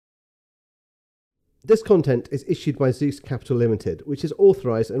This content is issued by Zeus Capital Limited, which is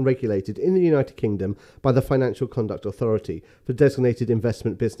authorised and regulated in the United Kingdom by the Financial Conduct Authority for designated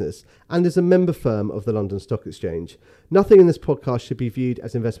investment business and is a member firm of the London Stock Exchange. Nothing in this podcast should be viewed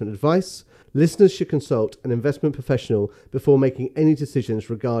as investment advice. Listeners should consult an investment professional before making any decisions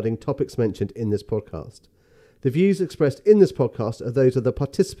regarding topics mentioned in this podcast. The views expressed in this podcast are those of the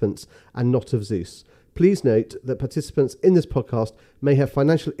participants and not of Zeus. Please note that participants in this podcast may have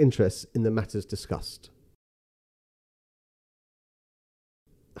financial interests in the matters discussed.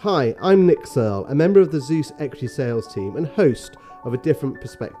 Hi, I'm Nick Searle, a member of the Zeus Equity Sales team and host of A Different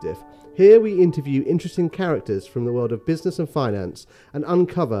Perspective. Here we interview interesting characters from the world of business and finance and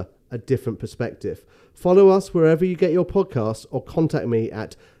uncover a different perspective. Follow us wherever you get your podcasts or contact me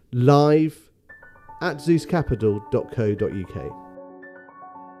at live@zeuscapital.co.uk.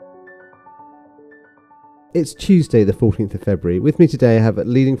 It's Tuesday, the 14th of February. With me today, I have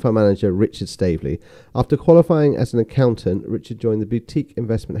leading fund manager Richard Staveley. After qualifying as an accountant, Richard joined the boutique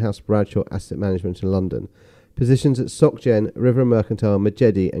investment house Bradshaw Asset Management in London. Positions at SocGen, River Mercantile,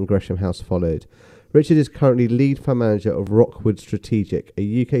 Majedi and Gresham House followed. Richard is currently lead fund manager of Rockwood Strategic, a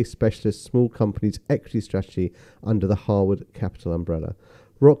UK specialist small companies equity strategy under the Harwood Capital umbrella.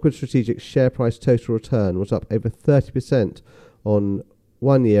 Rockwood Strategic's share price total return was up over 30% on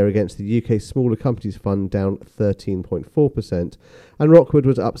 1 year against the UK Smaller Companies Fund, down 13.4%, and Rockwood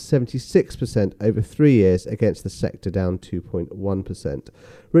was up 76% over 3 years against the sector, down 2.1%.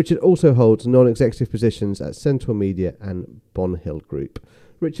 Richard also holds non-executive positions at Central Media and Bonhill Group.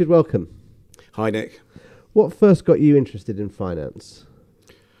 Richard, welcome. Hi, Nick. What first got you interested in finance?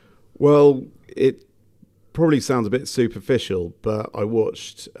 Well, it probably sounds a bit superficial, but I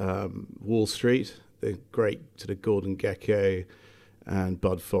watched Wall Street, the great sort of Gordon Gekko and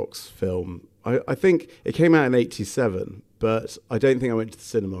Bud Fox film. I think it came out in 1987, but I don't think I went to the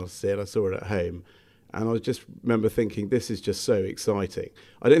cinema to see it. I saw it at home, and I just remember thinking, this is just so exciting.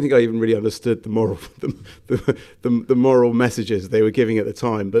 I don't think I even really understood the moral the moral messages they were giving at the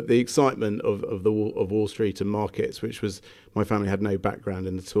time, but the excitement of Wall Street and markets, which was, my family had no background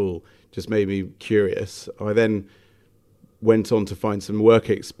in at all, just made me curious. I then went on to find some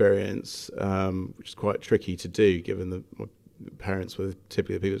work experience, which is quite tricky to do given my parents were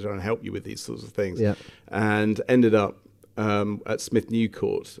typically the people trying to help you with these sorts of things, and ended up at Smith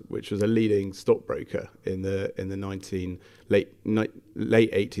Newcourt, which was a leading stockbroker in the late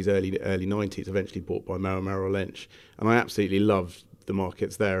 80s, early 90s, eventually bought by Merrill Lynch, and I absolutely loved the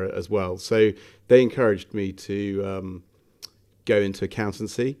markets there as well. So they encouraged me to go into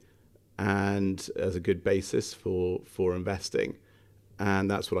accountancy, and as a good basis for investing, and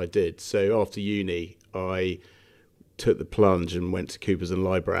that's what I did. So after uni, I took the plunge and went to Coopers and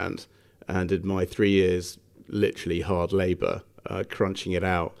Lybrand and did my 3 years literally hard labour, crunching it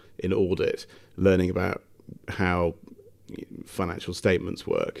out in audit, learning about how financial statements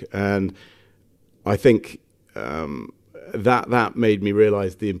work. And I think that made me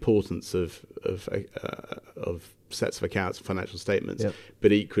realise the importance of sets of accounts and financial statements. Yep.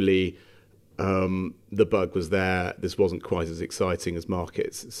 But equally, the bug was there. This wasn't quite as exciting as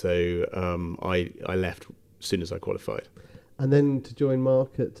markets. So I left as soon as I qualified. And then to join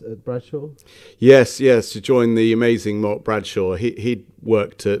Mark at Bradshaw? Yes, to join the amazing Mark Bradshaw. He'd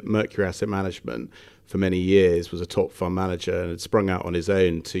worked at Mercury Asset Management for many years, was a top fund manager, and had sprung out on his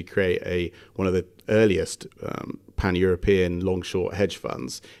own to create one of the earliest pan-European long-short hedge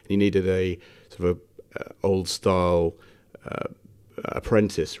funds. And he needed a sort of old-style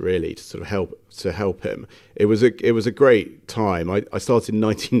apprentice, really, to sort of help him. It was a great time. I started in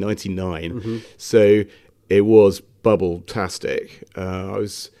 1999, so it was bubble-tastic. I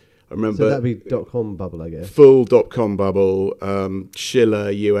remember. So that'd be .com bubble, I guess. Full .com bubble.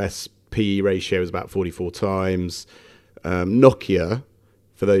 Schiller US PE ratio was about 44 times. Nokia,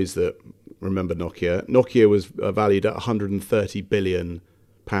 for those that remember Nokia was valued at £130 billion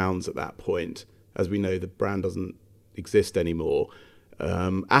at that point. As we know, the brand doesn't exist anymore.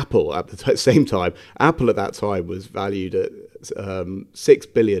 Apple at the same time. Apple at that time was valued at 6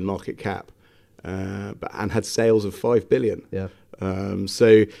 billion market cap. And had sales of 5 billion. Yeah.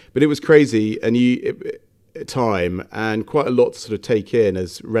 But it was crazy, and time and quite a lot to sort of take in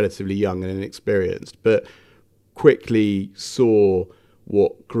as relatively young and inexperienced. But quickly saw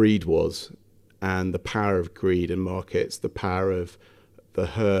what greed was, and the power of greed in markets, the power of the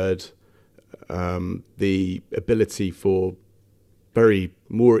herd, the ability for very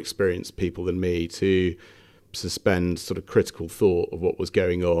more experienced people than me to suspend sort of critical thought of what was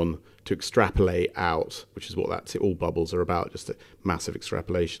going on, to extrapolate out, which is what all bubbles are about, just a massive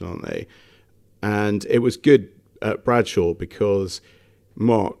extrapolation, aren't they? And it was good at Bradshaw because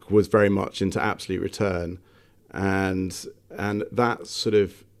Mark was very much into absolute return, and that sort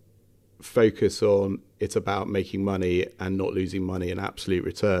of focus on it's about making money and not losing money and absolute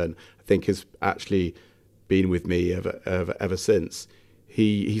return, I think has actually been with me ever since.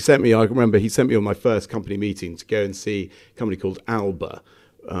 He sent me, I remember he sent me on my first company meeting to go and see a company called Alba,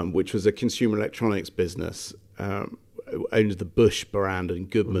 which was a consumer electronics business, owned the Bush brand and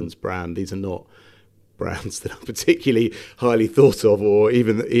Goodman's brand. These are not brands that are particularly highly thought of, or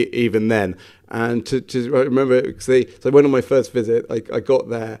even then. And to remember, so I went on my first visit. I got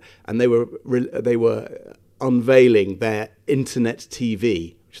there, and they were unveiling their internet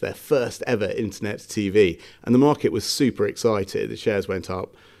TV, which is their first ever internet TV, and the market was super excited. The shares went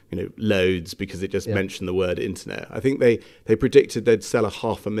up, loads, because it just mentioned the word internet. I think they predicted they'd sell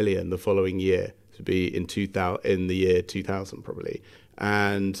 500,000 the following year, to be in the year 2000 probably.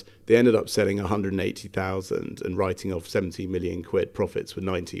 And they ended up selling 180,000 and writing off 17 million quid. Profits were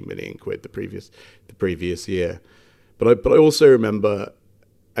 19 million quid the previous year. But I also remember,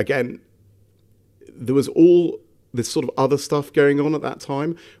 again, there was all this sort of other stuff going on at that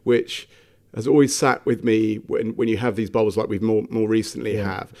time, which has always sat with me when you have these bubbles like we've more recently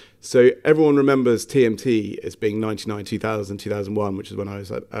have. So everyone remembers TMT as being 99, 2000, 2001, which is when I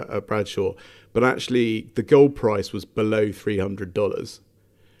was at Bradshaw. But actually, the gold price was below $300,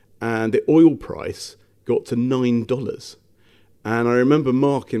 and the oil price got to $9. And I remember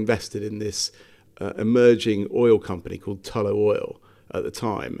Mark invested in this emerging oil company called Tullow Oil at the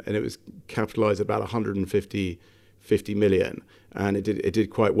time, and it was capitalized at about 150 million, and it did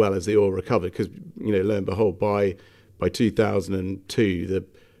quite well as the oil recovered, because lo and behold, by 2002 the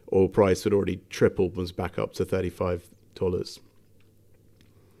oil price had already tripled, was back up to $35.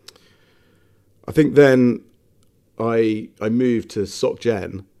 I think then I moved to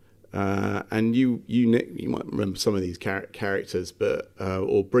SocGen, and you might remember some of these characters, but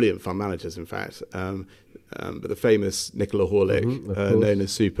or brilliant fund managers, in fact. But the famous Nicola Horlick, known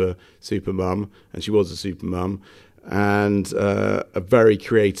as Super Mum, and she was a super mum, and a very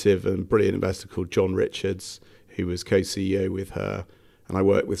creative and brilliant investor called John Richards, who was co-CEO with her. And I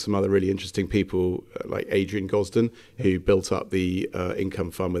worked with some other really interesting people like Adrian Gosden, who built up the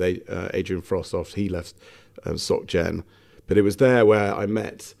income fund with Adrian Frost after he left SocGen. But it was there where I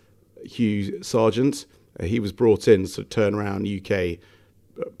met Hugh Sargent. He was brought in to turn around UK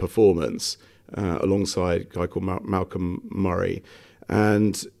performance alongside a guy called Malcolm Murray.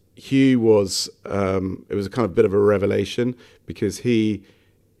 And Hugh was, it was a kind of bit of a revelation, because he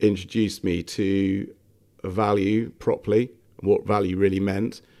introduced me to value properly, what value really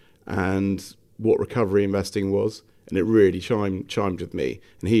meant, and what recovery investing was, and it really chimed with me.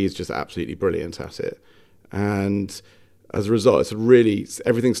 And he is just absolutely brilliant at it. And as a result,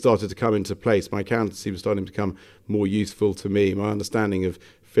 everything started to come into place. My accountancy was starting to become more useful to me. My understanding of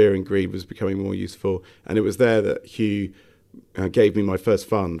fear and greed was becoming more useful, and it was there that Hugh gave me my first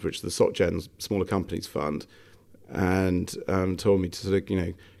fund, which is the SocGen Smaller Companies Fund, and told me to sort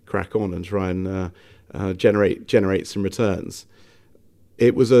of crack on and try and generate some returns.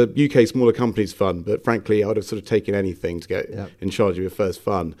 It was a UK smaller companies fund, but frankly, I would have sort of taken anything to get in charge of your first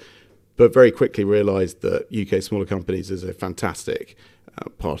fund. But very quickly realised that UK smaller companies is a fantastic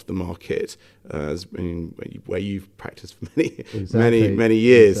part of the market, where you've practiced for many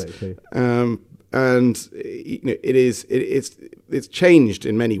years. Exactly. And it's changed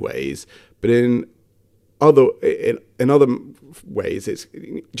in many ways, but in other ways, it's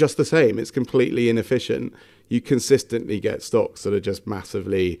just the same. It's completely inefficient. You consistently get stocks that are just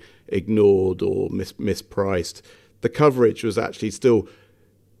massively ignored or mispriced. The coverage was actually still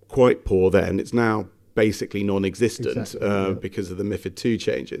quite poor then. It's now basically non-existent because of the MiFID II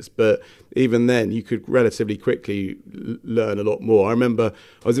changes. But even then, you could relatively quickly learn a lot more. I remember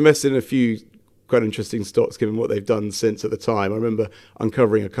I was invested in a few quite interesting stocks given what they've done since at the time. I remember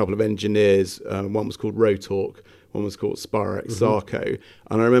uncovering a couple of engineers. One was called Rotork, one was called Spirax Sarco.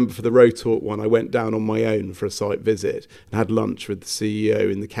 And I remember for the Rotork one, I went down on my own for a site visit and had lunch with the CEO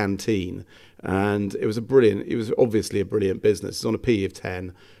in the canteen. And it was obviously a brilliant business. It's on a PE of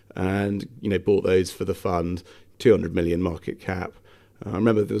 10, and bought those for the fund, 200 million market cap. I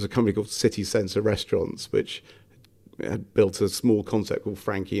remember there was a company called City Centre Restaurants, which had built a small concept called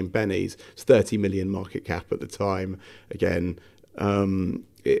Frankie and Benny's. It's 30 million market cap at the time. Again,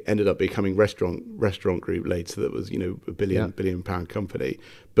 it ended up becoming restaurant group later. That was a billion pound company.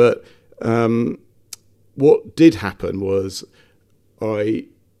 But what did happen was, I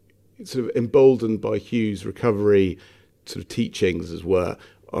sort of emboldened by Hugh's recovery sort of teachings, as were,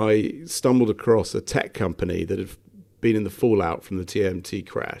 I stumbled across a tech company that had been in the fallout from the TMT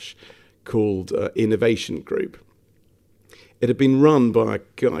crash called Innovation Group. it had been run by a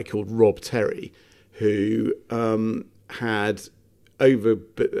guy called Rob Terry, who had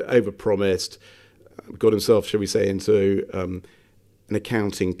overpromised, got himself, shall we say, into an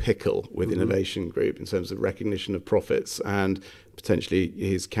accounting pickle with Innovation Group in terms of recognition of profits and potentially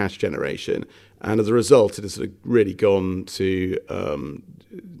his cash generation. And as a result, it has sort of really gone to,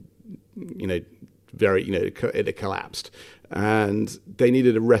 it had collapsed. And they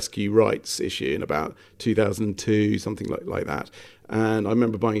needed a rescue rights issue in about 2002, something like that. And I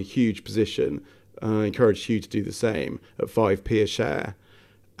remember buying a huge position. I encouraged Hugh to do the same at 5p a share.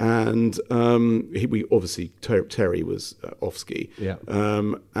 And we obviously, Terry was off ski. Yeah.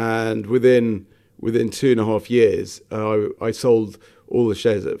 And within 2.5 years, I sold all the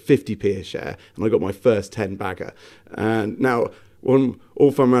shares at 50p a share, and I got my first 10 bagger. And now,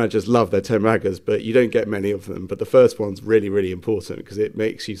 all fund managers love their 10 baggers, but you don't get many of them. But the first one's really, really important because it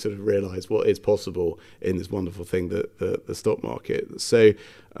makes you sort of realise what is possible in this wonderful thing, the stock market. So,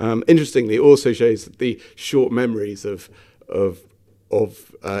 interestingly, it also shows the short memories of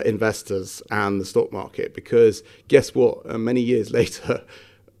investors and the stock market, because guess what? Many years later,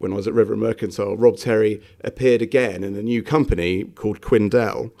 when I was at River and Mercantile, Rob Terry appeared again in a new company called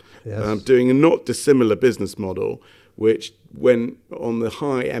Quindell, doing a not dissimilar business model, which went on the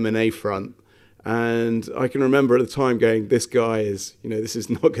high M&A front. And I can remember at the time going, this guy is, this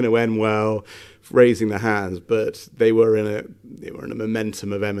is not going to end well, raising their hands. But they were in a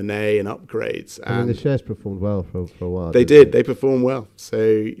momentum of M&A and upgrades. And the shares performed well for a while. They did. They performed well.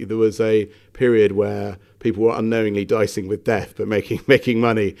 So there was a period where people were unknowingly dicing with death, but making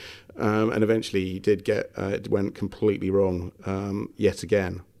money. And eventually it went completely wrong yet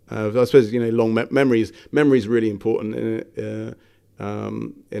again. I suppose, long memories really important in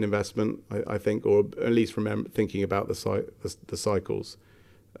investment, I think, or at least thinking about the cycles.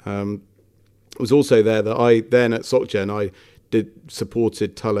 It was also there that then at SocGen I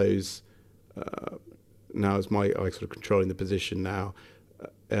supported Tullow's, now as I sort of controlling the position now,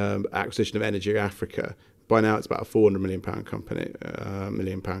 acquisition of Energy Africa. By now it's about a £400 million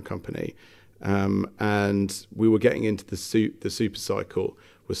company, and we were getting into the super cycle.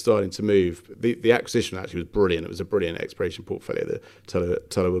 Was starting to move. The acquisition actually was brilliant. It was a brilliant exploration portfolio that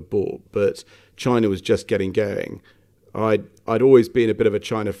Tullow had bought, but China was just getting going. I'd always been a bit of a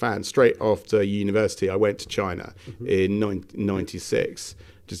China fan. Straight after university, I went to China in 96.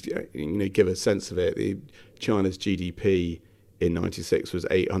 Just give a sense of it. China's GDP in 96 was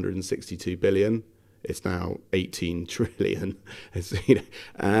 862 billion. It's now 18 trillion.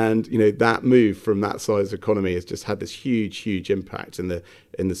 And that move from that size economy has just had this huge impact in the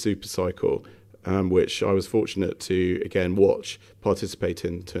super cycle, which I was fortunate to again participate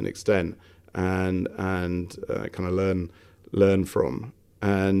in to an extent, and kind of learn from.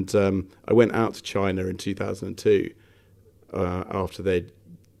 And I went out to China in 2002 after they'd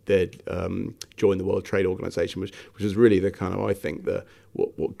joined the World Trade Organization, which was really the kind of, I think,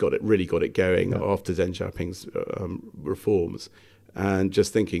 what got it going after Deng Xiaoping's reforms, and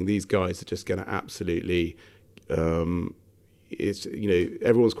just thinking these guys are just going to absolutely. Everyone's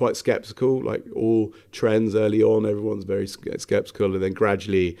quite skeptical, like all trends early on. Everyone's very skeptical, and then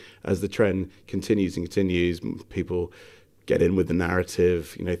gradually, as the trend continues, people get in with the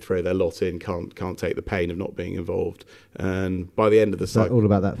narrative, throw their lot in, can't take the pain of not being involved, and by the end of the cycle, all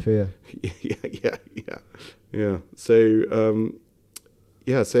about that fear. Yeah. So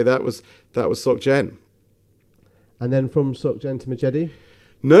that was SocGen. And then from SocGen to Majedi?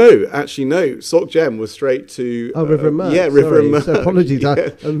 No, actually no. SocGen was straight to River and Merck. Yeah, River and Merck. So apologies, I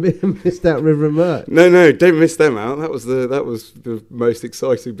missed out River and Merck. No, don't miss them out. That was the most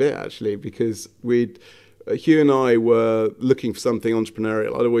exciting bit actually, because Hugh and I were looking for something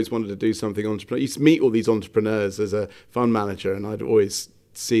entrepreneurial. I'd always wanted to do something entrepreneurial. I used to meet all these entrepreneurs as a fund manager, and I'd always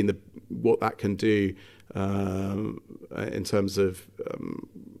seen what that can do in terms of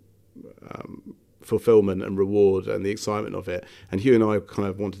fulfillment and reward and the excitement of it. And Hugh and I kind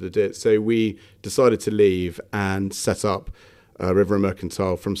of wanted to do it. So we decided to leave and set up River and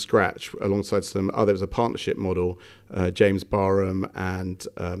Mercantile from scratch alongside some other. It was a partnership model, James Barham and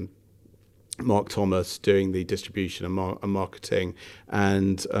Mark Thomas doing the distribution and marketing,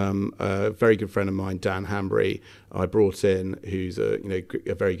 and a very good friend of mine, Dan Hambury, I brought in, who's a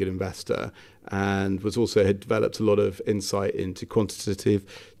very good investor, and had developed a lot of insight into quantitative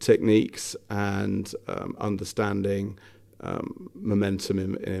techniques and understanding momentum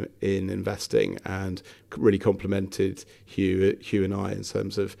in investing, and really complemented Hugh and I in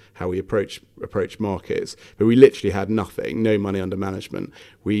terms of how we approach markets. But we literally had nothing, no money under management.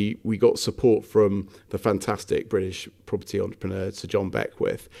 We got support from the fantastic British property entrepreneur Sir John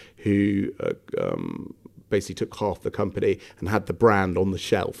Beckwith, who basically took half the company and had the brand on the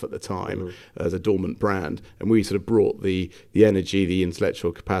shelf at the time as a dormant brand. And we sort of brought the energy, the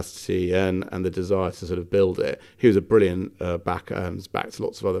intellectual capacity, and the desire to sort of build it. He was a brilliant backer and has backed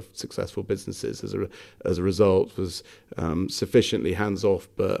lots of other successful businesses as a result, was sufficiently hands-off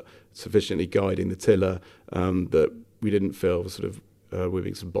but sufficiently guiding the tiller that we didn't feel sort of we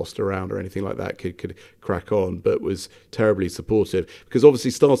being some bossed around or anything like that could crack on, but was terribly supportive, because obviously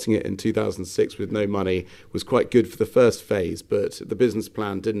starting it in 2006 with no money was quite good for the first phase, but the business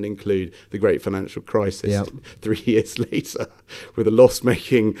plan didn't include the great financial crisis 3 years later with a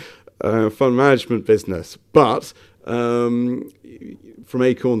loss-making fund management business. But from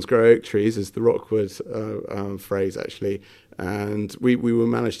acorns grow oak trees is the Rockwood phrase, actually. And we were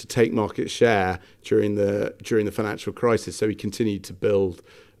managed to take market share during the financial crisis. So we continued to build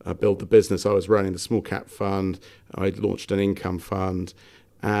the business. I was running the small cap fund. I launched an income fund,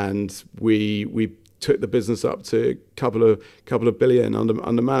 and we took the business up to a couple of billion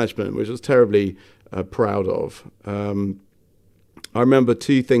under management, which I was terribly proud of. I remember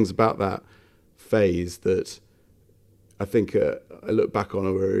two things about that phase that I think I look back on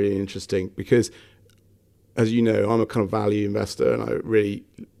are really interesting, because, as you know, I'm a kind of value investor, and I really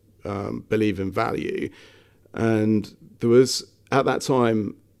believe in value. And there was, at that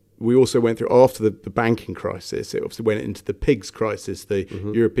time, we also went through, after the banking crisis, it obviously went into the PIGS crisis, the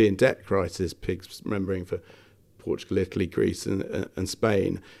European debt crisis, PIGS remembering for Portugal, Italy, Greece, and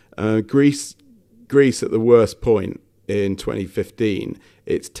Spain. Greece at the worst point in 2015,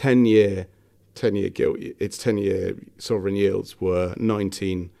 its 10-year sovereign yields were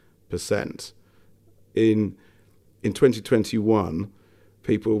 19%. In 2021,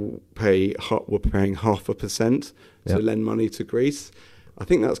 people were paying 0.5% to lend money to Greece. I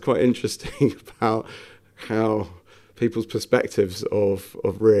think that's quite interesting about how people's perspectives of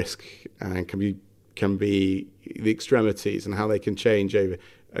risk and can be the extremities, and how they can change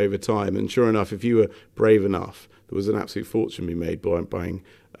over time. And sure enough, if you were brave enough, there was an absolute fortune to be made by buying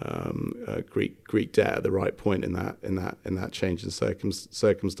Greek debt at the right point in that change in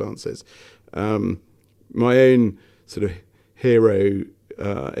circumstances. My own sort of hero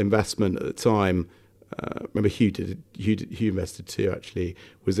investment at the time, remember Hugh invested too, actually,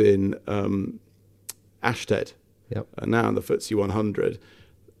 was in Ashtead, now in the FTSE 100,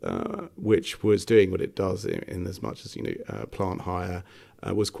 which was doing what it does in as much as, plant hire,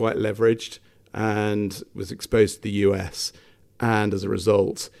 was quite leveraged and was exposed to the US, and as a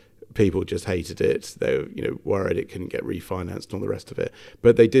result, people just hated it. They were, worried it couldn't get refinanced and all the rest of it.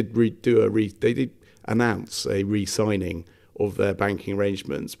 But they did they did announce a re-signing of their banking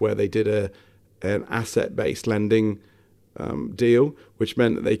arrangements, where they did an asset-based lending deal, which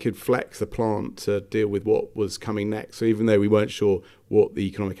meant that they could flex the plant to deal with what was coming next. So even though we weren't sure what the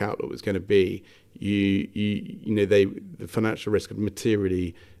economic outlook was going to be, the financial risk had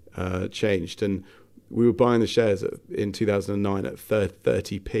materially changed. And we were buying the shares in 2009 at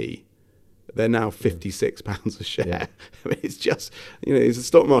 30p. They're now £56 a share. Yeah. I mean, it's just, it's a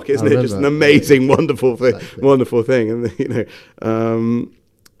stock market, isn't it? Just an amazing, wonderful thing. Exactly. Wonderful thing. And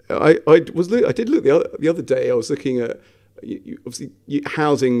I did look the other day. I was looking at, obviously,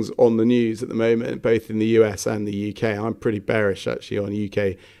 housing's on the news at the moment, both in the US and the UK. I'm pretty bearish actually on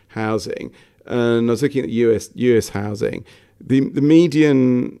UK housing, and I was looking at US housing. The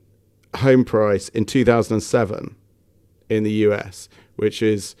median home price in 2007 in the US, which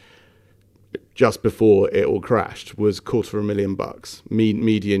is just before it all crashed, was $250,000.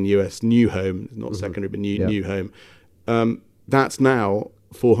 Median US new home, not secondary, but new home. That's now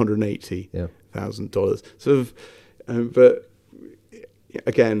 $480,000. Sort of, but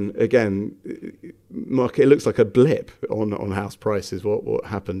again, market, it looks like a blip on house prices. What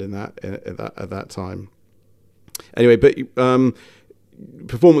happened in at that time? Anyway, but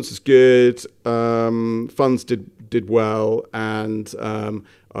performance is good. Funds did well, and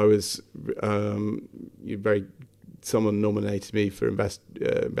I was someone nominated me for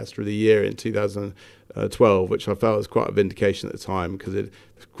Investor of the Year in 2012, which I felt was quite a vindication at the time, because the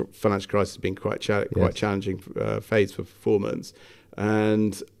financial crisis has been quite challenging phase for performance.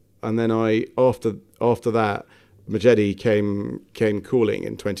 And then after that, Majedi came calling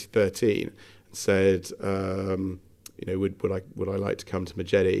in 2013 and said, would I like to come to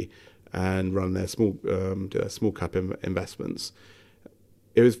Majedi and run their small cap investments.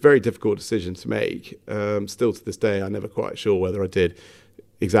 It was a very difficult decision to make. Still to this day, I'm never quite sure whether I did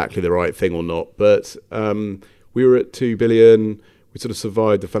exactly the right thing or not. But we were at 2 billion. We sort of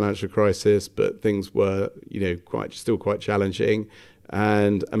survived the financial crisis, but things were, still quite challenging.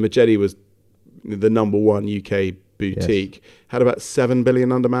 And Majedi was the number one UK boutique. Had about 7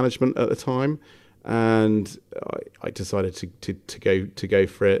 billion under management at the time. and I decided to go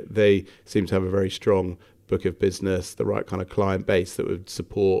for it. They seem to have a very strong book of business, the right kind of client base that would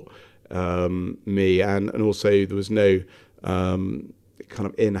support me, and also there was no kind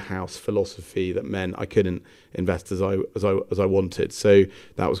of in-house philosophy that meant I couldn't invest as I wanted. So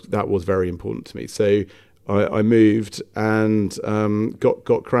that was very important to me. So I moved and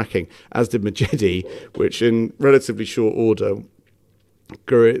got cracking, as did Majidi, which in relatively short order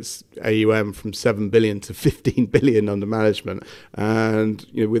grew its AUM from 7 billion to 15 billion under management. And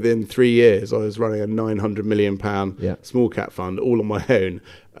within 3 years, I was running a 900 million pound small cap fund all on my own,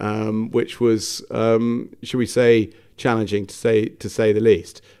 which was, should we say, challenging to say the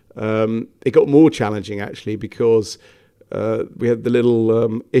least. It got more challenging actually because we had the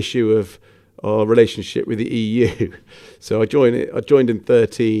little issue of our relationship with the EU. So I joined in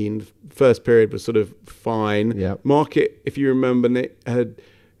 13. First period was sort of fine. Yep. Market, if you remember, Nick,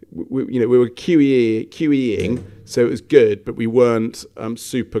 we were QEing, so it was good, but we weren't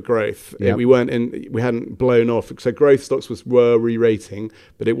super growth. Yep. We hadn't blown off. So growth stocks were re-rating,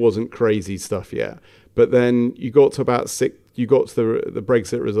 but it wasn't crazy stuff yet. But then you got to the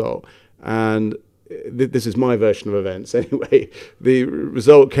Brexit result, and this is my version of events anyway. The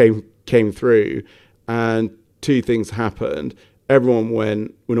result came through, and two things happened. Everyone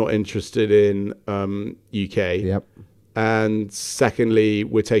went, we're not interested in UK. Yep. And secondly,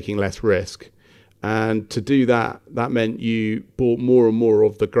 we're taking less risk. And to do that meant you bought more and more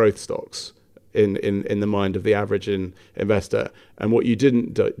of the growth stocks in the mind of the average investor. And what you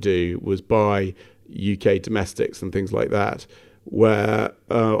didn't do was buy UK domestics and things like that, where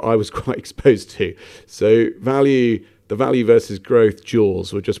I was quite exposed to. So the value versus growth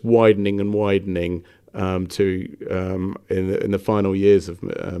jaws were just widening and widening in the final years of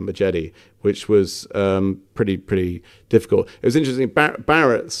Majidi, which was pretty difficult. It was interesting.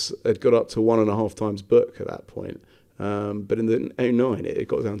 Barrett's had got up to 1.5 times book at that point, but in the 2009 it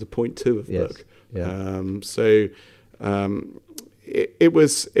got down to 0.2 of book. It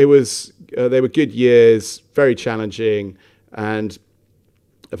was they were good years, very challenging, and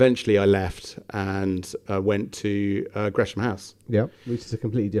eventually I left and went to Gresham House. Yeah, which is a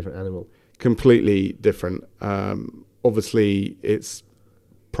completely different animal. Completely different. Obviously, it's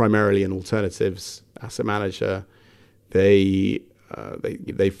primarily an alternatives asset manager. They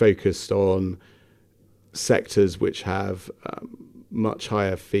focused on sectors which have much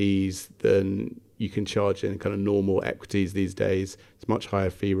higher fees than you can charge in kind of normal equities these days. It's much higher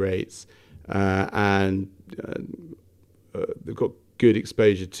fee rates, and they've got good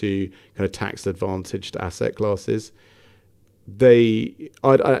exposure to kind of tax advantaged asset classes.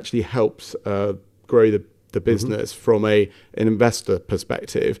 I'd actually helped grow the business from an investor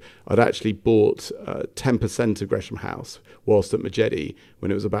perspective. I'd actually bought 10% of Gresham House whilst at Majidi when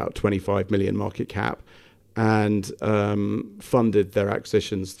it was about 25 million market cap, and funded their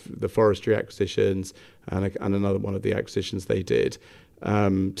acquisitions, the forestry acquisitions, and another one of the acquisitions they did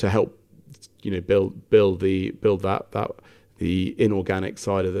to help build the inorganic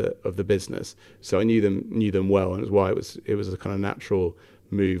side of the business. So I knew them well, and that's why it was a kind of natural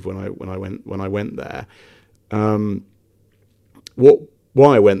move when I went there.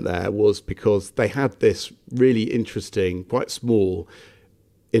 Why I went there was because they had this really interesting, quite small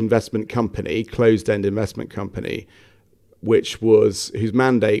investment company, closed-end investment company, whose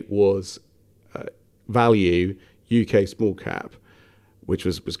mandate was value UK small cap, which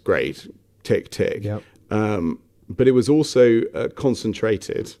was great, tick. Yep. But it was also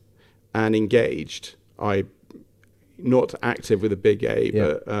concentrated and engaged. Not active with a big A,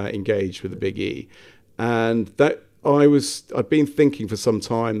 but engaged with a big E. And that I'd been thinking for some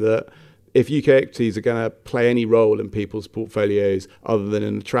time that if UK equities are going to play any role in people's portfolios other than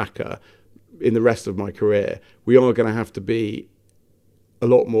in a tracker in the rest of my career, we are going to have to be a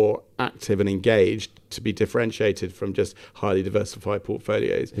lot more active and engaged to be differentiated from just highly diversified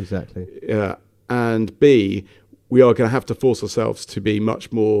portfolios. Exactly. Yeah. And B, we are going to have to force ourselves to be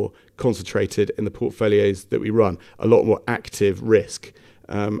much more concentrated in the portfolios that we run, a lot more active risk.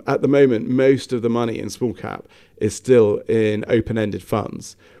 At the moment, most of the money in small cap is still in open-ended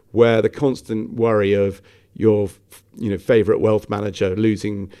funds, where the constant worry of your favorite wealth manager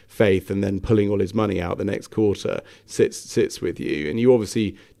losing faith and then pulling all his money out the next quarter sits with you, and you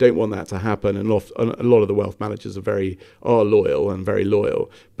obviously don't want that to happen. And a lot of the wealth managers are loyal and very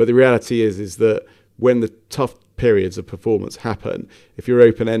loyal, but the reality is that when the tough periods of performance happen, if you're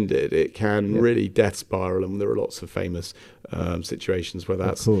open-ended, it can really death spiral, and there are lots of famous situations where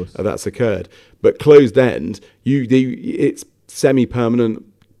that's occurred. But closed-end, it's semi-permanent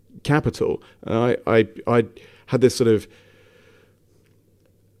capital. I had this sort of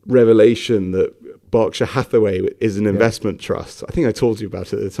revelation that Berkshire Hathaway is an investment trust. I think I told you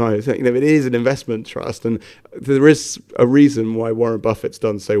about it at the time. It is an investment trust, and there is a reason why Warren Buffett's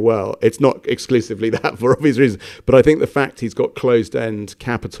done so well. It's not exclusively that for obvious reasons, but I think the fact he's got closed-end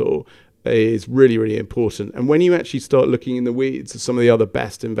capital is really, really important. And when you actually start looking in the weeds of some of the other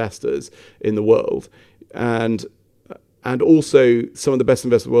best investors in the world, and also some of the best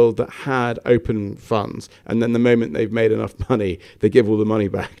investors in the world that had open funds, and then the moment they've made enough money, they give all the money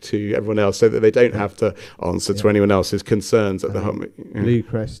back to everyone else so that they don't have to answer to anyone else's concerns at the home.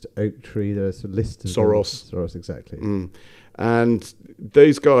 Bluecrest, Oaktree, there's a list of Soros, exactly. And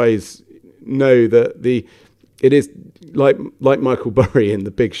those guys know that it is like Michael Burry in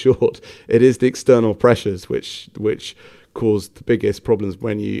The Big Short. It is the external pressures which caused the biggest problems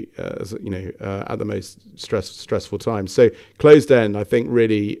when you at the most stressful time. So closed end, I think,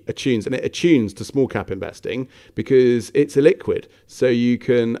 really attunes to small cap investing because it's illiquid. So you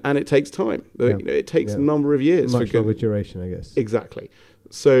can, and it takes time. It takes a number of years. Much longer duration, I guess. Exactly.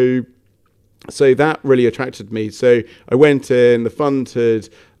 So that really attracted me. So I went in. The fund had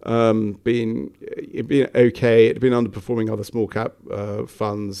been okay. It had been underperforming other small cap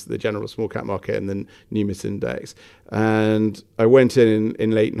funds, the general small cap market, and the Numis index. And I went in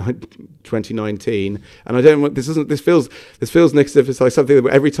late 2019. And I don't want this feels next if it's like something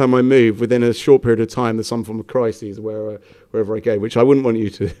that every time I move within a short period of time, there's some form of crisis wherever I go, which I wouldn't want you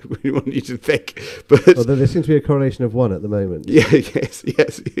to think. But although there seems to be a correlation of 1 at the moment. Yeah, yes.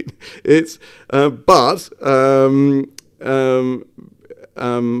 It's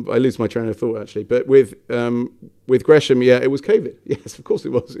I lose my train of thought actually, but with Gresham, it was COVID. Yes, of course it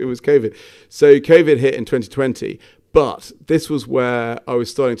was. It was COVID. So COVID hit in 2020, but this was where I was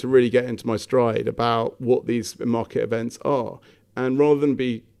starting to really get into my stride about what these market events are, and rather than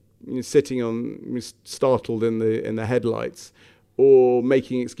be sitting on startled in the headlights or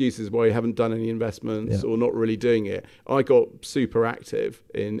making excuses why you haven't done any investments or not really doing it, I got super active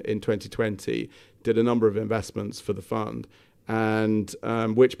in 2020. Did a number of investments for the fund. And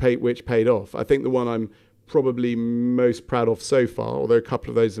which paid off. I think the one I'm probably most proud of so far, although a couple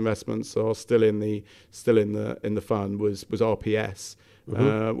of those investments are still in the fund, was RPS,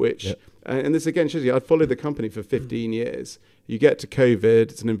 which and this again shows you I'd followed the company for 15 years. You get to COVID,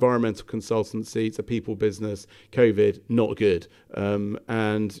 it's an environmental consultancy, it's a people business. COVID, not good, and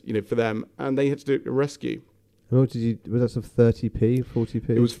for them, and they had to do a rescue. Was that sort of 30p,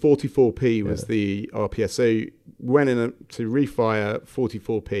 40p? It was 44p was the RPS. So went in to refire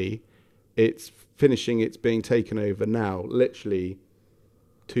 44p. It's finishing. It's being taken over now, literally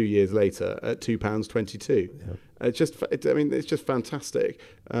 2 years later at £2.22. Yeah. It's just fantastic.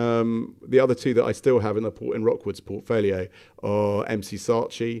 The other two that I still have in Rockwood's portfolio are MC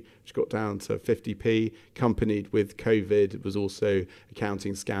Saatchi, which got down to 50p, accompanied with COVID. It was also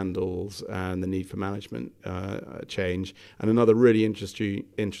accounting scandals and the need for management change. And another really interesting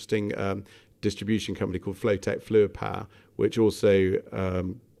distribution company called Flowtech Fluid Power, which also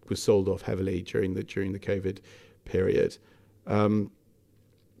was sold off heavily during the COVID period.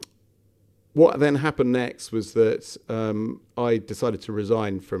 What then happened next was that I decided to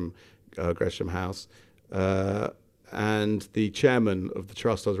resign from Gresham House, and the chairman of the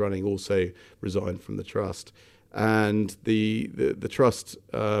trust I was running also resigned from the trust, and the trust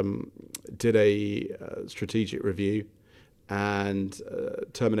did a strategic review and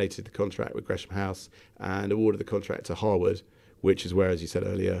terminated the contract with Gresham House and awarded the contract to Harwood, which is where, as you said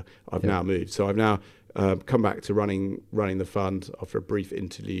earlier, I've now moved. So I've now come back to running the fund after a brief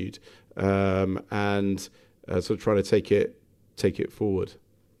interlude, and sort of trying to take it forward.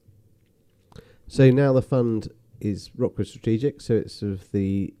 So now the fund is Rockwood Strategic. So it's sort of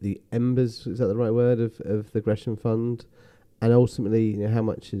the embers. Is that the right word of the Gresham fund? And ultimately, how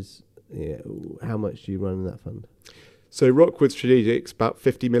much do you run in that fund? So Rockwood Strategic's about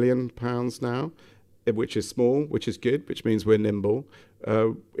 £50 million now, which is small, which is good, which means we're nimble.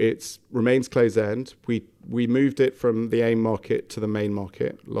 It remains closed end. We moved it from the AIM market to the main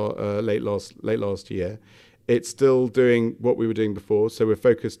market late last year. It's still doing what we were doing before, so we're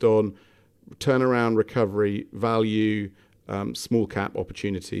focused on turnaround, recovery, value, small cap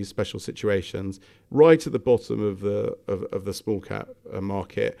opportunities, special situations, right at the bottom of the small cap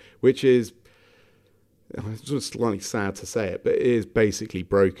market, which is, it's sort of slightly sad to say it, but it is basically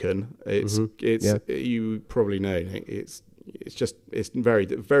broken. You probably know it's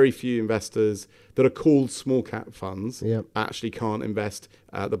very few investors that are called small cap funds actually can't invest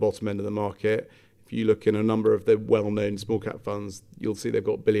at the bottom end of the market. If you look in a number of the well-known small cap funds, you'll see they've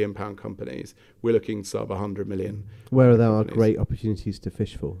got £1 billion companies. We're looking sub 100 million. Where there are great opportunities to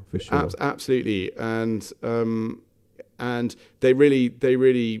fish for sure. Absolutely, and they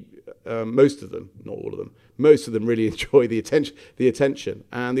really most of them, not all of them, most of them really enjoy the attention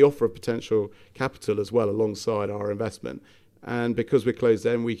and the offer of potential capital as well alongside our investment. And because we're closed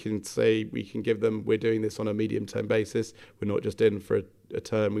end, we can say, we can give them, we're doing this on a medium-term basis. We're not just in for a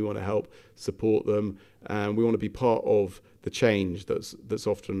term. We want to help support them, and we want to be part of the change that's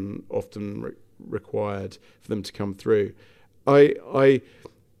often required for them to come through. I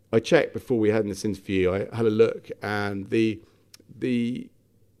checked before we had this interview. I had a look, and the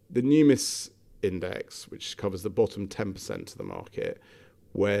Numis index, which covers the bottom 10% of the market,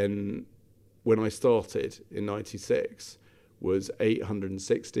 when I started in '96, was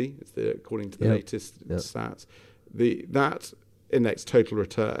 860. According to the latest stats. That index total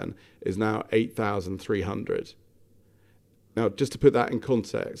return is now 8,300. Now, just to put that in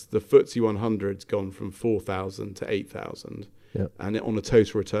context, the FTSE 100's gone from 4,000 to 8,000, and on a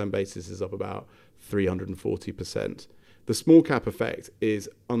total return basis is up about 340%. The small cap effect is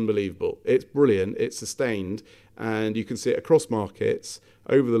unbelievable. It's brilliant. It's sustained, and you can see it across markets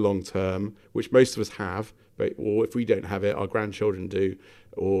over the long term, which most of us have. Or if we don't have it, our grandchildren do,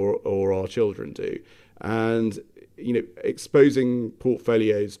 or our children do. And exposing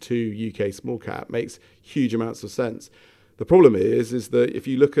portfolios to UK small cap makes huge amounts of sense. The problem is that if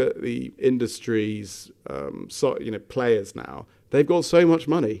you look at the industry's players now, they've got so much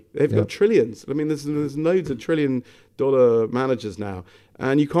money. They've got trillions. I mean, there's loads of $1 trillion managers now,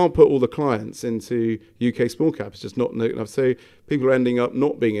 and you can't put all the clients into UK small cap. It's just not enough. So people are ending up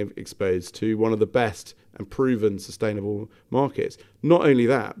not being exposed to one of the best and proven sustainable markets. Not only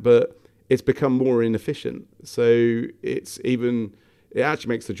that, but it's become more inefficient. So it actually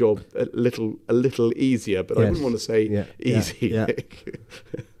makes the job a little easier, but I wouldn't want to say easy. Yeah.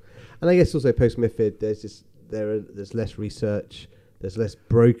 And I guess also post MiFID, there's less research, there's less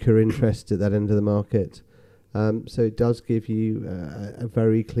broker interest at that end of the market. So it does give you a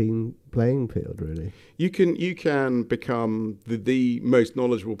very clean playing field, really. You can become the most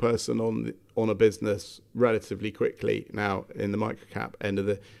knowledgeable person on a business relatively quickly now in the microcap end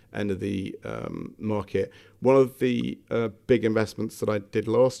of the market. One of the big investments that I did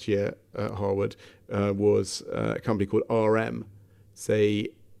last year at Harwood was a company called RM. It's a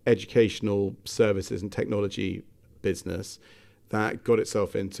educational services and technology business that got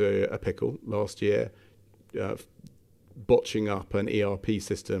itself into a pickle last year. Botching up an ERP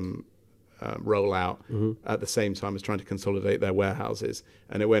system rollout at the same time as trying to consolidate their warehouses,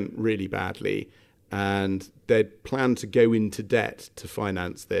 and it went really badly. And they'd planned to go into debt to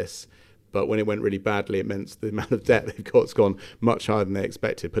finance this, but when it went really badly, it meant the amount of debt they've got's gone much higher than they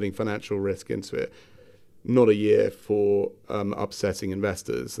expected, putting financial risk into it. Not a year for upsetting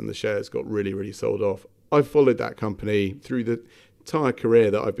investors, and the shares got really, really sold off. I've followed that company through the entire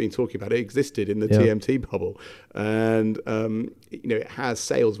career that I've been talking about. It existed in the TMT bubble, and it has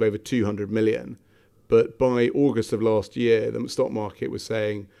sales of over 200 million. But by August of last year, the stock market was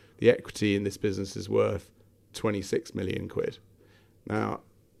saying the equity in this business is worth 26 million quid. Now,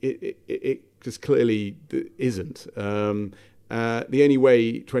 it just clearly isn't. The only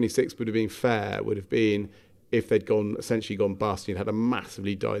way 26 would have been fair would have been if they'd essentially gone bust and had a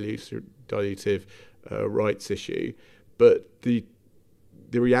massively dilutive rights issue. But the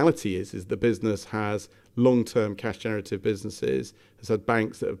reality is the business has long-term cash-generative businesses, has had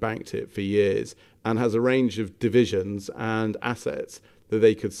banks that have banked it for years, and has a range of divisions and assets that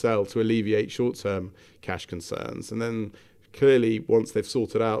they could sell to alleviate short-term cash concerns. And then clearly, once they've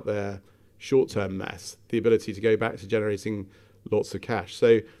sorted out their short-term mess, the ability to go back to generating lots of cash.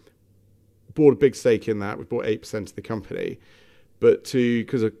 So bought a big stake in that. We bought 8% of the company. But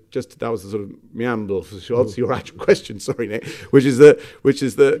because that was the sort of meamble to answer your actual question, sorry, Nick, which is that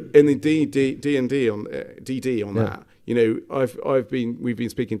in the DD on that, we've been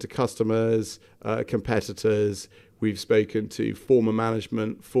speaking to customers, competitors, we've spoken to former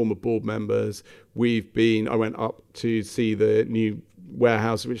management, former board members. I went up to see the new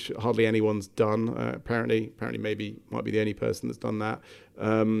warehouse, which hardly anyone's done. Apparently, maybe might be the only person that's done that.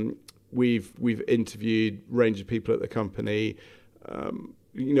 We've interviewed a range of people at the company. A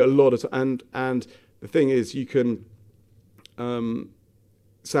lot of and the thing is, you can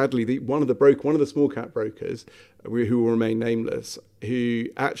sadly one of the small cap brokers who will remain nameless, who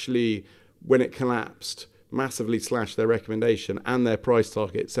actually, when it collapsed, massively slashed their recommendation and their price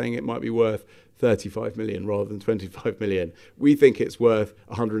target, saying it might be worth 35 million rather than 25 million. We think it's worth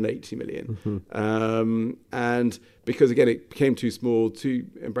 180 million. And because, again, it became too small, too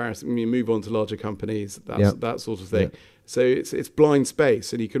embarrassing, you move on to larger companies, that sort of thing. Yeah. So it's blind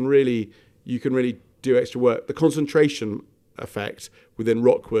space, and you can really do extra work. The concentration effect within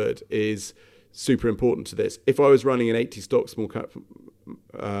Rockwood is super important to this. If I was running an 80 stock small cap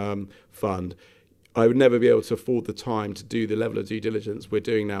fund, I would never be able to afford the time to do the level of due diligence we're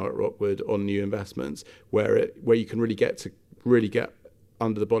doing now at Rockwood on new investments, where you can really get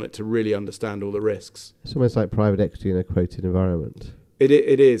under the bonnet to really understand all the risks. It's almost like private equity in a quoted environment.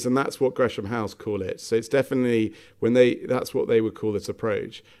 It is, and that's what Gresham House call it. So it's definitely that's what they would call this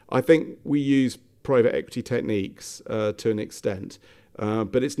approach. I think we use private equity techniques to an extent,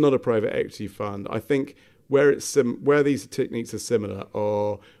 but it's not a private equity fund. I think where these techniques are similar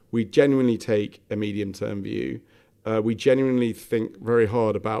are we genuinely take a medium-term view. We genuinely think very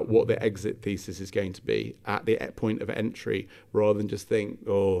hard about what the exit thesis is going to be at the point of entry, rather than just think,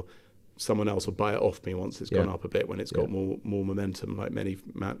 someone else will buy it off me once it's gone up a bit when it's got more momentum, like many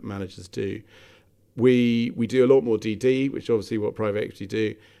managers do. We do a lot more DD, which is obviously what private equity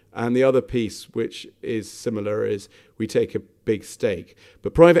do. And the other piece, which is similar, is we take a big stake.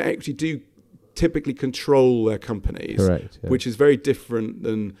 But private equity do typically control their companies, correct, which is very different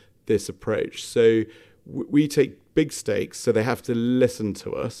than this approach. So we take big stakes, so they have to listen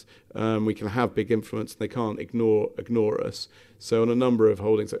to us. We can have big influence, and they can't ignore us. So on a number of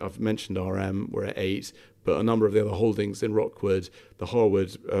holdings, I've mentioned RM, we're at 8, but a number of the other holdings in Rockwood, the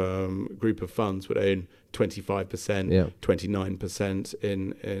Harwood group of funds would own 25%, 29%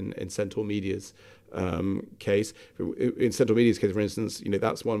 in Centaur Media's case. In Central Media's case, for instance,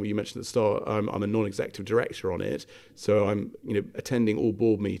 that's one where you mentioned at the start, I'm a non-executive director on it, so I'm attending all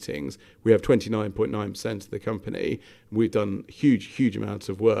board meetings. We have 29.9% of the company. We've done huge amounts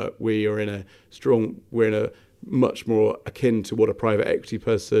of work. We're in a much more akin to what a private equity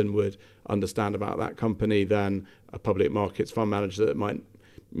person would understand about that company than a public markets fund manager that might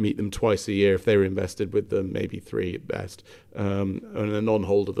meet them twice a year if they were invested with them, maybe 3 at best, and a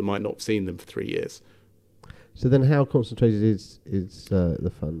non-holder that might not have seen them for 3 years. So then how concentrated is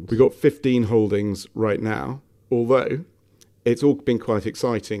the fund? We've got 15 holdings right now, although it's all been quite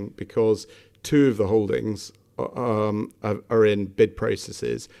exciting because 2 of the holdings are in bid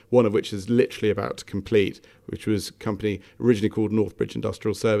processes, one of which is literally about to complete, which was a company originally called Northbridge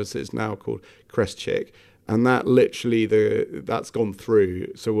Industrial Services, now called Crestchick. And that literally, that's gone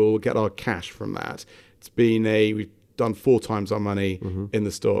through, so we'll get our cash from that. We've done 4 times our money in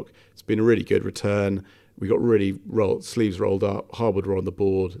the stock. It's been a really good return. We got really sleeves rolled up. Harwood were on the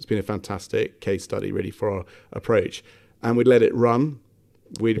board. It's been a fantastic case study, really, for our approach. And we'd let it run.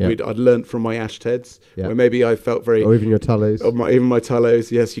 I'd learnt from my Ashteds, where maybe I felt very... Or even your Tullows. Even my Tullows,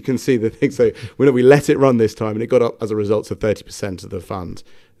 yes, you can see the thing. So we let it run this time, and it got up as a result to 30% of the fund.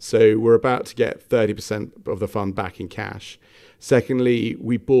 So we're about to get 30% of the fund back in cash. Secondly,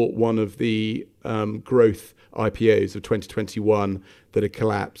 we bought one of the growth IPOs of 2021 that had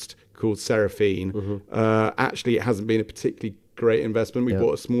collapsed, called Seraphine. Actually, it hasn't been a particularly great investment. We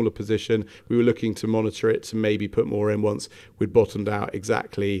bought a smaller position. We were looking to monitor it to maybe put more in once we'd bottomed out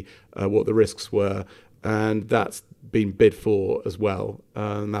exactly what the risks were. And that's been bid for as well.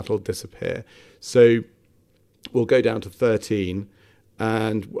 And that'll disappear. So we'll go down to 13.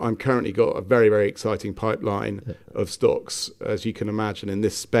 And I'm currently got a very, very exciting pipeline of stocks, as you can imagine, in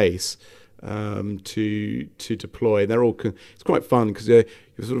this space to deploy. They're all it's quite fun because you're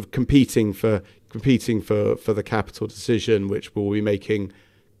sort of competing for the capital decision, which we'll be making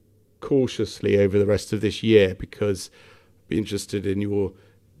cautiously over the rest of this year, because I'd be interested in your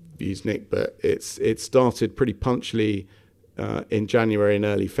views, Nick. But it started pretty punctually in January and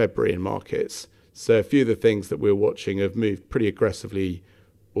early February in markets. So a few of the things that we're watching have moved pretty aggressively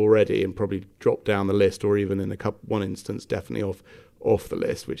already and probably dropped down the list, or even in one instance definitely off the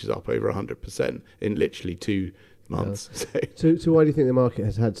list, which is up over 100% in literally 2 months. So why do you think the market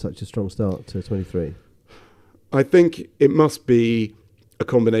has had such a strong start to 23? I think it must be a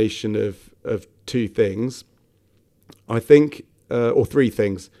combination of 2 things. I think, or 3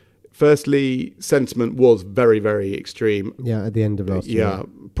 things. Firstly, sentiment was very, very extreme. Yeah, at the end of last year. Yeah,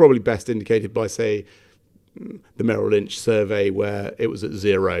 probably best indicated by, say, the Merrill Lynch survey, where it was at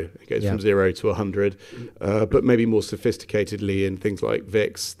 0. It goes from 0 to 100. But maybe more sophisticatedly in things like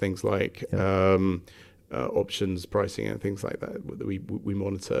VIX, things like options pricing and things like that we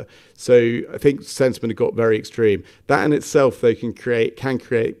monitor. So I think sentiment got very extreme. That in itself, though, can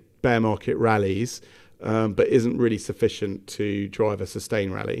create bear market rallies, but isn't really sufficient to drive a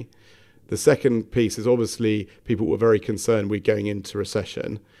sustained rally. The second piece is obviously people were very concerned we're going into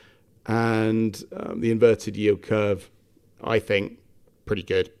recession, and the inverted yield curve, I think, pretty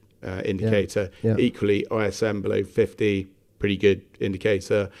good indicator. Equally, ISM below 50, pretty good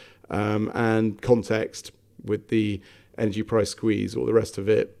indicator. And context with the energy price squeeze, all the rest of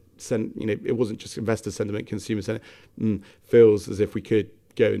it, it wasn't just investor sentiment, consumer sentiment. Feels as if we could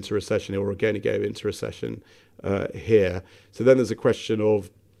go into recession or are going to go into recession here. So then there's a question of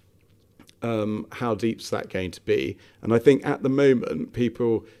how deep's that going to be? And I think at the moment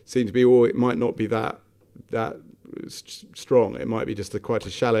people seem to be, it might not be that strong. It might be just quite a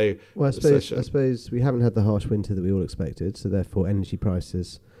shallow recession. I suppose we haven't had the harsh winter that we all expected, so therefore energy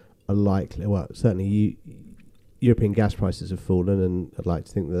prices are likely. Well, certainly European gas prices have fallen, and I'd like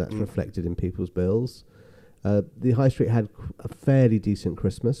to think that that's reflected in people's bills. The high street had a fairly decent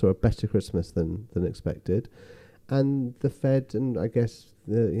Christmas, or a better Christmas than expected, and the Fed and I guess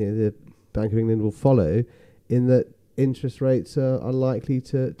the Bank of England will follow, in that interest rates are likely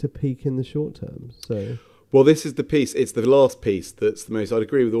to peak in the short term. So, well, this is the piece. It's the last piece that's the most. I'd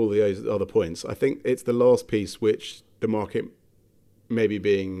agree with all the other points. I think it's the last piece which the market may be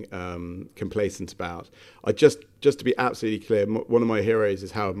being complacent about. I just to be absolutely clear, one of my heroes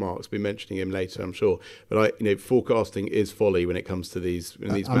is Howard Marks. We'll be mentioning him later, I'm sure. But forecasting is folly when it comes to these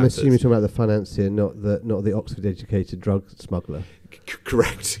matters. I'm assuming you're talking about the financier, not the Oxford-educated drug smuggler.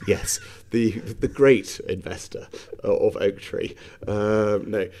 Correct. Yes, the great investor of Oaktree.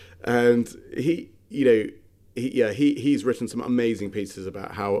 No, and he's written some amazing pieces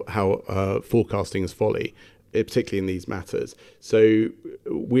about how forecasting is folly, particularly in these matters. So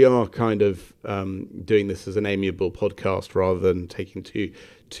we are kind of doing this as an amiable podcast rather than taking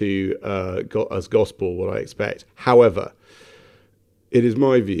as gospel what I expect. However, it is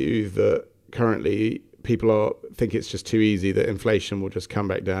my view that currently people think it's just too easy, that inflation will just come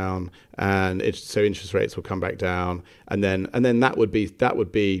back down, and so interest rates will come back down, and then that would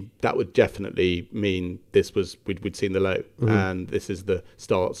definitely mean we'd seen the low, and this is the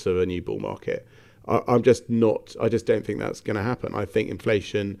starts of a new bull market. I just don't think that's going to happen. I think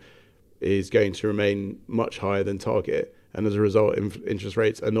inflation is going to remain much higher than target, and as a result, interest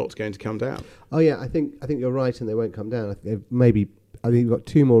rates are not going to come down. Oh yeah, I think you're right, and they won't come down. I think we've got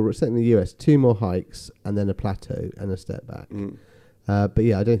two more, certainly in the US, two more hikes and then a plateau and a step back. But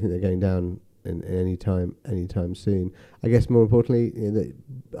yeah, I don't think they're going down in any time soon. I guess more importantly, the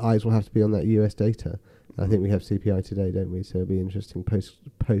eyes will have to be on that US data. I think we have CPI today, don't we? So it'll be interesting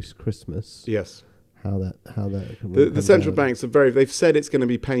post Christmas. Yes. How that the central banks they've said it's going to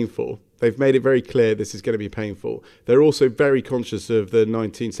be painful. They've made it very clear this is going to be painful. They're also very conscious of the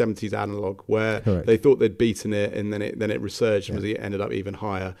 1970s analog, where they thought they'd beaten it, and then it resurged, and it ended up even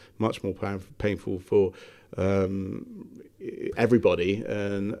higher, much more painful for everybody.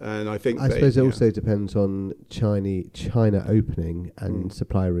 And I think I suppose it also depends on China opening and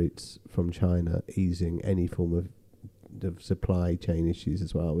supply routes from China easing any form of supply chain issues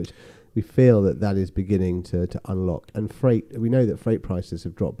as well, which we feel that is beginning to unlock. And freight, we know that freight prices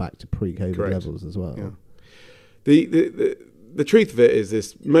have dropped back to pre-COVID levels as well. Yeah. The truth of it is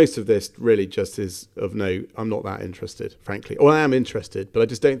this: most of this really just is of no. I'm not that interested, frankly. Or I am interested, but I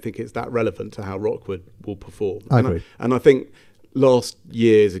just don't think it's that relevant to how Rockwood will perform. I agree. And I think last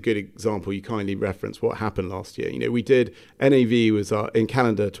year is a good example. You kindly referenced what happened last year. We did, NAV was up in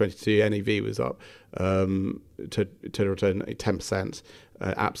calendar 22. NAV was up to return 10%.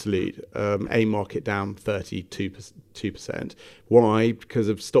 Absolute. AIM market down 32%. Why? Because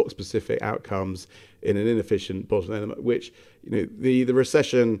of stock-specific outcomes in an inefficient bottom element, which the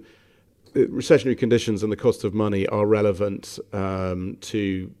recessionary conditions and the cost of money are relevant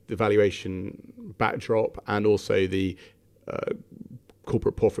to the valuation backdrop, and also the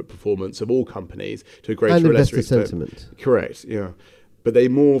corporate profit performance of all companies to a greater or lesser extent. Sentiment. Correct. Yeah. But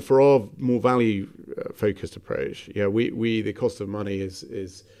for our more value focused approach, the cost of money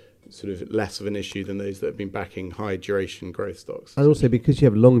is sort of less of an issue than those that have been backing high duration growth stocks. And also because you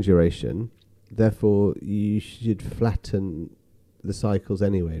have long duration, therefore you should flatten the cycles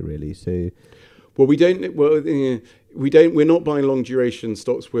anyway, really. So, we're not buying long duration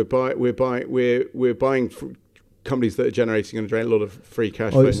stocks. We're buying companies that are generating and generate a lot of free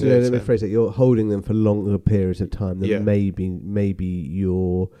cash flow. So let me phrase it. You're holding them for longer periods of time than maybe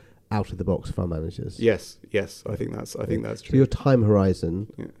your out of the box fund managers. Yes. I think that's true. So your time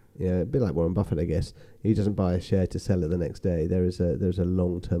horizon, a bit like Warren Buffett, I guess. He doesn't buy a share to sell it the next day. There's a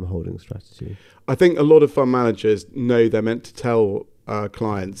long term holding strategy. I think a lot of fund managers know they're meant to tell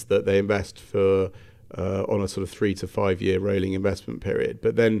clients that they invest for on a sort of 3 to 5 year rolling investment period,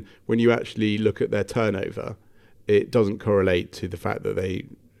 but then when you actually look at their turnover, it doesn't correlate to the fact that they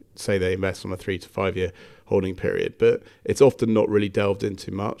say they invest on a 3 to 5 year holding period, but it's often not really delved into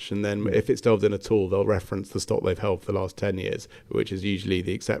much. And then if it's delved in at all, they'll reference the stock they've held for the last 10 years, which is usually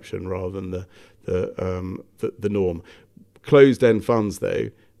the exception rather than the norm. Closed-end funds,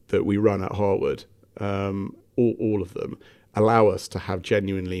 though, that we run at Harwood, all of them, allow us to have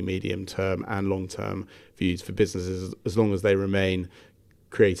genuinely medium-term and long-term views for businesses as long as they remain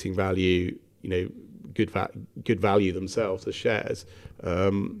creating value, good value themselves as shares.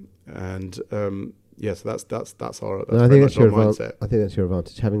 Yes, that's our I think that's your mindset. I think that's your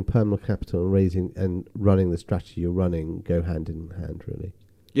advantage. Having permanent capital and raising and running the strategy you're running go hand in hand, really.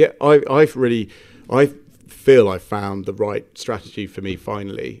 Yeah, I feel I found the right strategy for me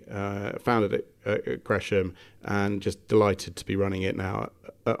finally. Found it at Gresham, and just delighted to be running it now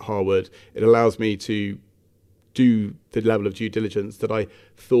at Harwood. It allows me to do the level of due diligence that I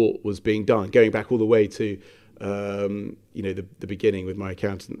thought was being done, going back all the way to the beginning with my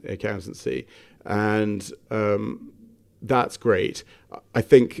accountancy, and that's great. I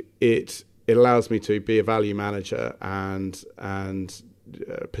think it allows me to be a value manager and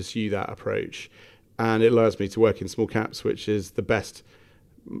pursue that approach, and it allows me to work in small caps, which is the best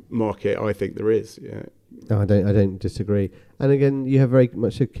market I think there is. Yeah. No, I don't disagree. And again, you have very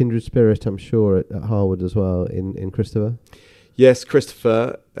much a kindred spirit, I'm sure, at Harwood as well, in Christopher. Yes,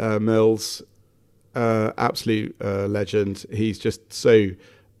 Christopher Mills, absolute legend. He's just so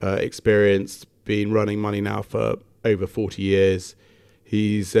experienced, been running money now for over 40 years.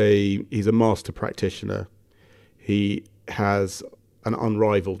 He's a master practitioner. He has an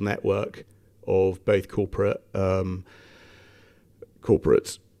unrivaled network of both corporate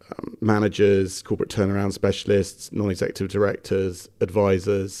managers, corporate turnaround specialists, non-executive directors,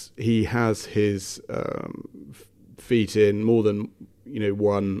 advisors. He has his feet in more than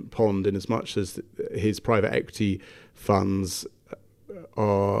one pond, in as much as his private equity funds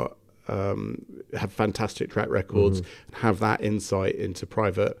are have fantastic track records, have that insight into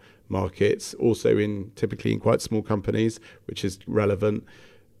private markets, also typically in quite small companies, which is relevant.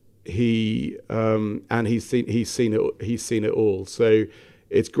 He's seen it all. So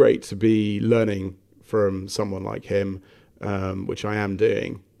it's great to be learning from someone like him, which I am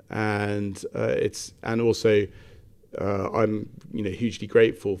doing, and also I'm hugely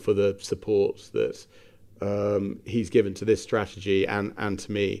grateful for the support that he's given to this strategy and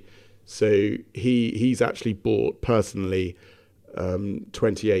to me. So he's actually bought personally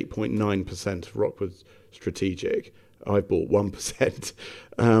 28.9% of Rockwood Strategic. I've bought 1%.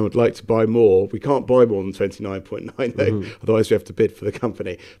 I'd like to buy more. We can't buy more than 29.9 though, otherwise we have to bid for the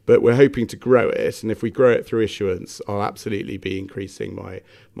company. But we're hoping to grow it, and if we grow it through issuance, I'll absolutely be increasing my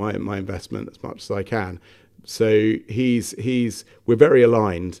investment as much as I can. So we're very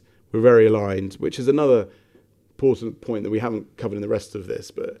aligned. Which is another important point that we haven't covered in the rest of this,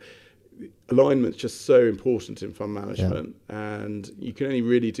 but alignment's just so important in fund management, and you can only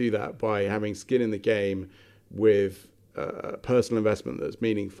really do that by having skin in the game with personal investment that's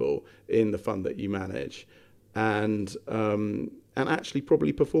meaningful in the fund that you manage, and actually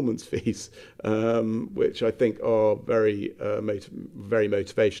probably performance fees, which I think are very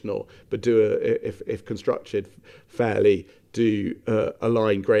motivational, but if constructed fairly, do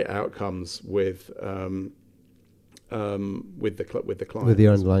align great outcomes with the client, with the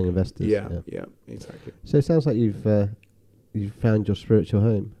underlying investors. Yeah, exactly. So it sounds like you've found your spiritual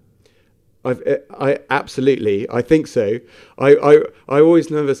home. I absolutely, I think so. I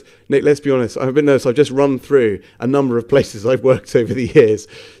always nervous, Nick. Let's be honest. I've been nervous. I've just run through a number of places I've worked over the years.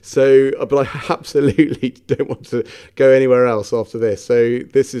 So, but I absolutely don't want to go anywhere else after this. So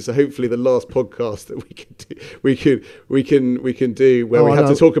this is hopefully the last podcast that we can do. We can do where we have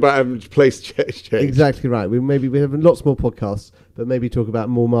to talk about having place change. Exactly right. We have lots more podcasts, but maybe talk about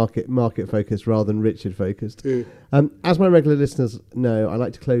more market focused rather than Richard focused. Yeah. As my regular listeners know, I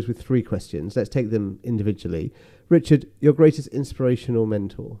like to close with 3 questions. Let's take them individually. Richard, your greatest inspirational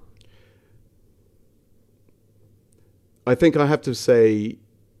mentor? I think I have to say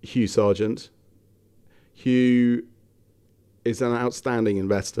Hugh Sargent. Hugh is an outstanding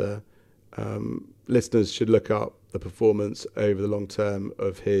investor. Listeners should look up the performance over the long term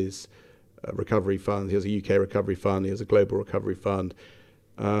of his recovery fund. He has a UK recovery fund. He has a global recovery fund.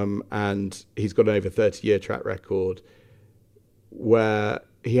 And he's got an over 30-year track record where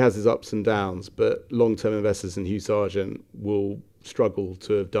he has his ups and downs, but long-term investors in Hugh Sargent will struggle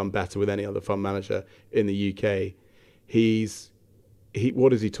to have done better with any other fund manager in the UK.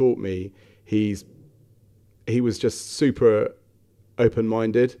 What has he taught me? He was just super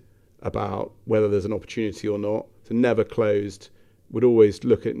open-minded about whether there's an opportunity or not. So never closed, would always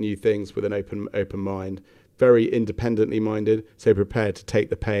look at new things with an open mind. Very independently minded, so prepared to take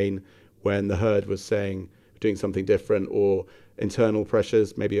the pain when the herd was saying doing something different, or internal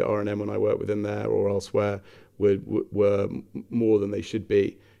pressures, maybe at R&M when I worked with him there or elsewhere, were more than they should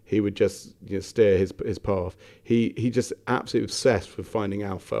be. He would just steer his path. He just absolutely obsessed with finding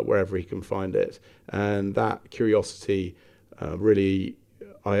alpha wherever he can find it, and that curiosity really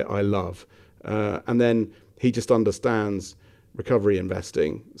I love. And then he just understands recovery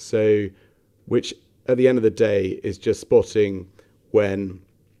investing. So, which at the end of the day is just spotting when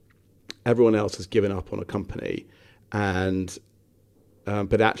everyone else has given up on a company, and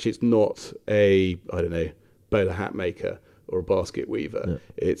but actually it's not a, I don't know, bowler hat maker or a basket weaver.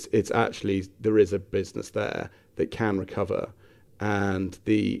 Yeah. It's actually, there is a business there that can recover, and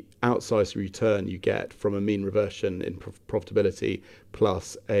the outsized return you get from a mean reversion in profitability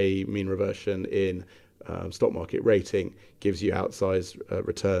plus a mean reversion in stock market rating gives you outsized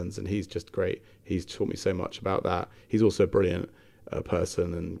returns. And he's just great. He's taught me so much about that. He's also a brilliant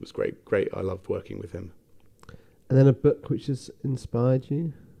person and was great. I loved working with him. And then a book which has inspired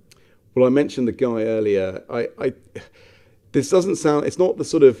you? Well, I mentioned the guy earlier. This doesn't sound, it's not the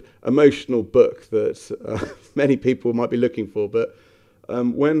sort of emotional book that many people might be looking for, but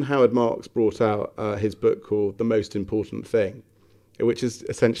when Howard Marks brought out his book called The Most Important Thing, which is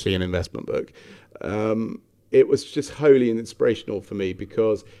essentially an investment book, it was just wholly inspirational for me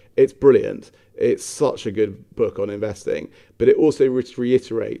because it's brilliant. It's such a good book on investing, but it also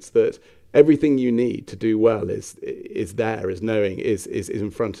reiterates that everything you need to do well is there, is knowing, is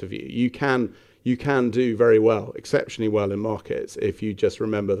in front of you. You can do very well, exceptionally well in markets if you just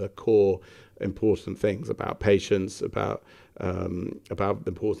remember the core important things about patience, about the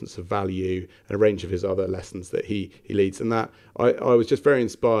importance of value, and a range of his other lessons that he leads. And that I was just very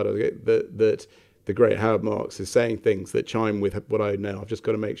inspired that the great Howard Marks is saying things that chime with what I know. I've just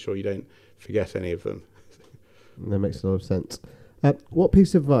got to make sure you don't forget any of them. That makes a lot of sense. What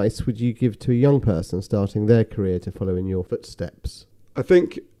piece of advice would you give to a young person starting their career to follow in your footsteps? I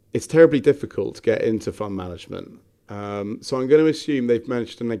think it's terribly difficult to get into fund management. So I'm going to assume they've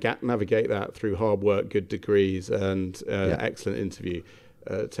managed to navigate that through hard work, good degrees, and excellent interview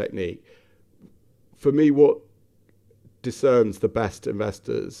technique. For me, what discerns the best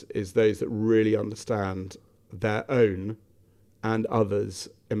investors is those that really understand their own and others'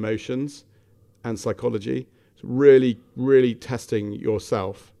 emotions and psychology. Really, really testing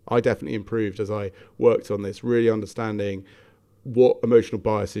yourself. I definitely improved as I worked on this, really understanding what emotional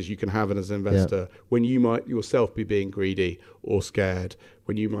biases you can have as an investor, when you might yourself be being greedy or scared,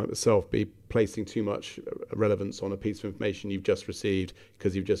 when you might yourself be placing too much relevance on a piece of information you've just received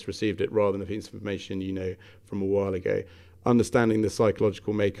because you've just received it rather than a piece of information you know from a while ago. Understanding the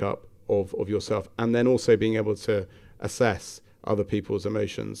psychological makeup of yourself, and then also being able to assess other people's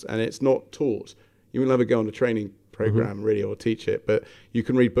emotions. And it's not taught. You will never go on a training program really or teach it, but you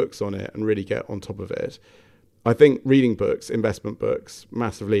can read books on it and really get on top of it. I think reading books, investment books,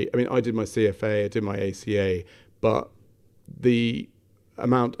 massively. I mean, I did my CFA, I did my ACA, but the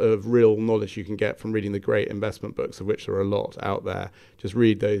amount of real knowledge you can get from reading the great investment books, of which there are a lot out there, just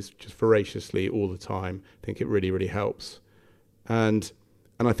read those just voraciously all the time. I think it really, really helps. And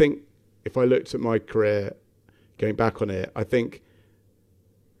I think if I looked at my career, going back on it, I think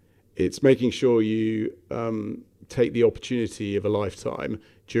it's making sure you take the opportunity of a lifetime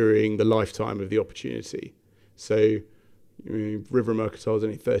during the lifetime of the opportunity. So River Mercantile was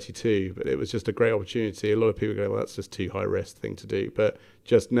only 32, but it was just a great opportunity. A lot of people go, well, that's just too high risk thing to do. But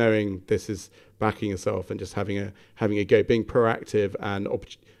just knowing this is backing yourself and just having a go, being proactive and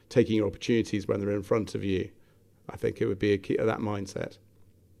taking your opportunities when they're in front of you, I think it would be a key to that mindset.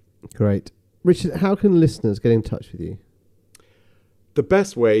 Great. Richard, how can listeners get in touch with you? The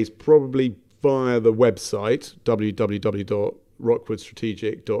best way is probably via the website,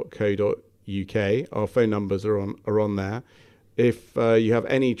 www.rockwoodstrategic.co.uk. Our phone numbers are on there. If you have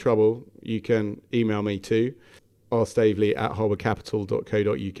any trouble, you can email me to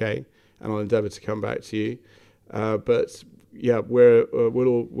rstaveley@harbourcapital.co.uk, and I'll endeavour to come back to you. But yeah,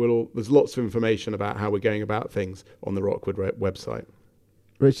 there's lots of information about how we're going about things on the Rockwood website.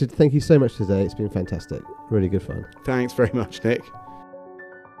 Richard, thank you so much today. It's been fantastic. Really good fun. Thanks very much, Nick.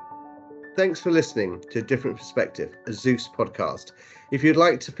 Thanks for listening to A Different Perspective, a Zeus podcast. If you'd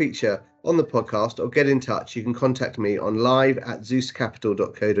like to feature on the podcast or get in touch, you can contact me on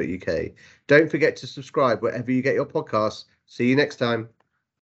live@zeuscapital.co.uk. Don't forget to subscribe wherever you get your podcasts. See you next time.